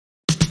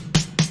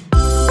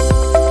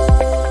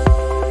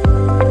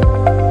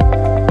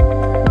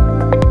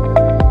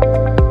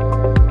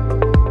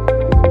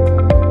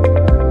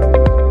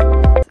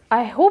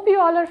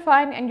all are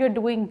fine and you're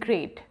doing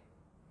great.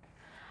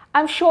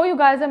 I'm sure you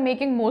guys are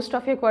making most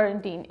of your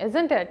quarantine,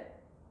 isn't it?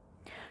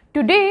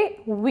 Today,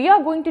 we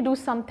are going to do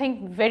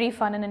something very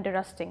fun and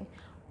interesting.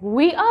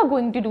 We are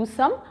going to do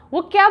some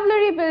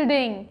vocabulary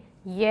building.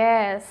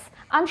 Yes,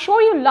 I'm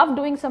sure you love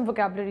doing some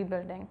vocabulary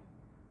building.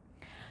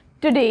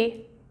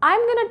 Today, I'm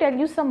going to tell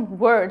you some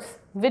words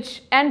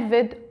which end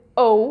with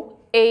O,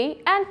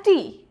 A and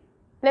T.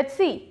 Let's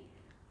see.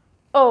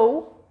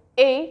 O,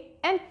 A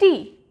and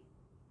T.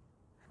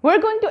 We're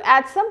going to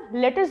add some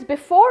letters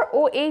before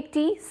O, A,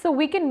 T so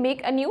we can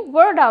make a new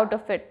word out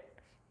of it.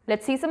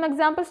 Let's see some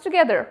examples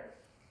together.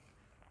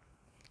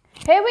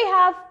 Here we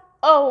have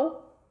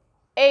O,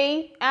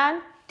 A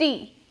and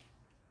T.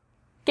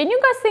 Can you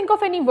guys think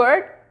of any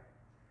word?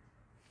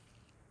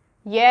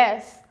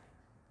 Yes.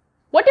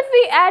 What if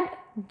we add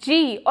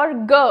G or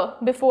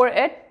G before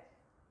it?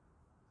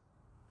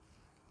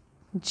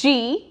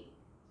 G,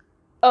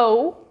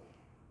 O,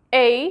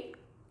 A,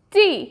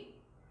 T.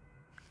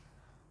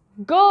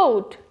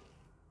 Goat.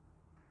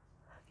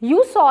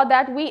 You saw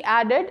that we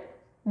added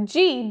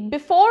G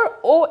before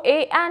O,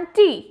 A and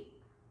T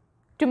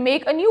to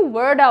make a new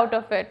word out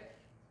of it.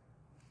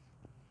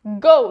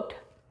 Goat.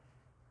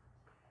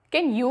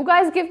 Can you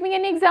guys give me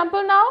an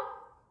example now?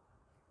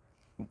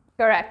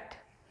 Correct.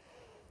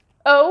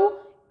 O,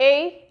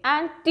 A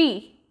and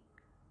T.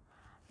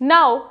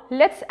 Now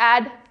let's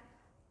add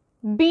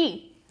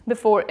B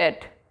before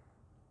it.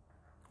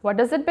 What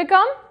does it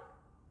become?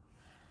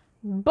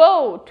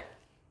 Boat.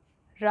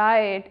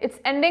 Right, it's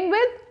ending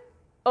with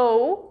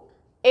O,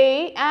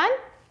 A and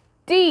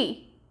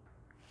T.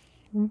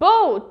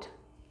 Boat.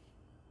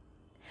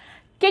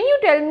 Can you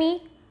tell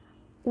me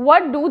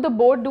what do the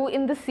boat do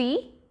in the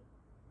sea?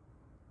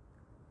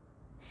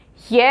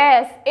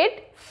 Yes,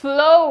 it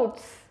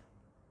floats.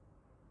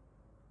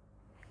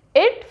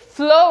 It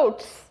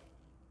floats.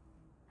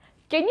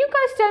 Can you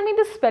guys tell me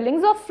the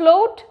spellings of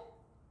float?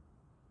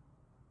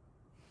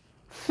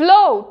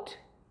 Float.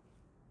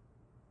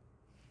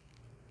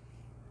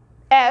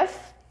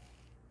 F,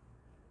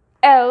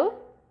 L,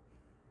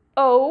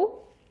 O,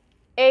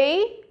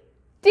 A,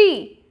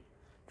 T.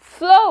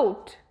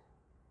 Float.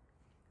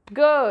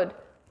 Good.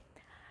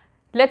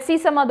 Let's see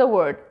some other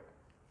word.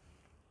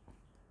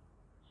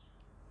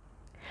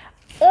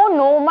 Oh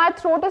no, my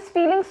throat is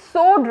feeling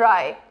so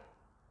dry.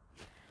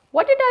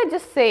 What did I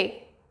just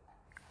say?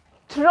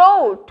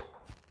 Throat.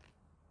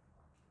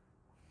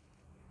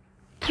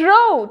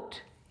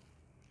 Throat.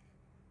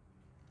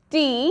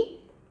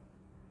 T,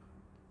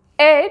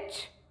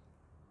 H,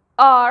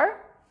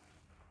 R,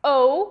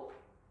 O,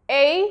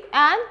 A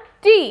and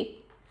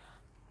T.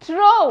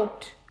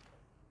 Throat.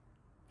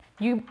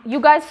 You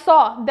guys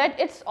saw that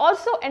it's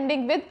also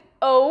ending with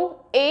O,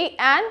 A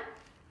and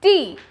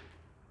T.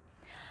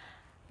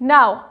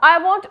 Now, I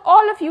want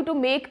all of you to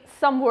make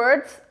some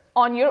words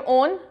on your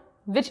own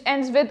which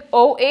ends with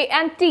O, A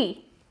and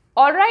T.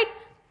 Alright,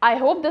 I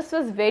hope this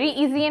was very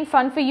easy and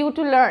fun for you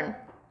to learn.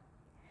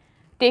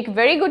 Take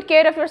very good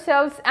care of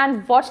yourselves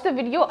and watch the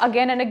video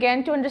again and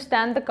again to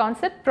understand the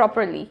concept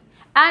properly.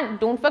 And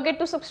don't forget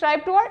to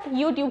subscribe to our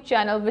YouTube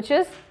channel, which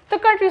is The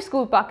Country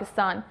School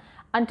Pakistan.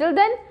 Until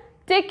then,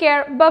 take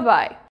care.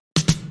 Bye-bye.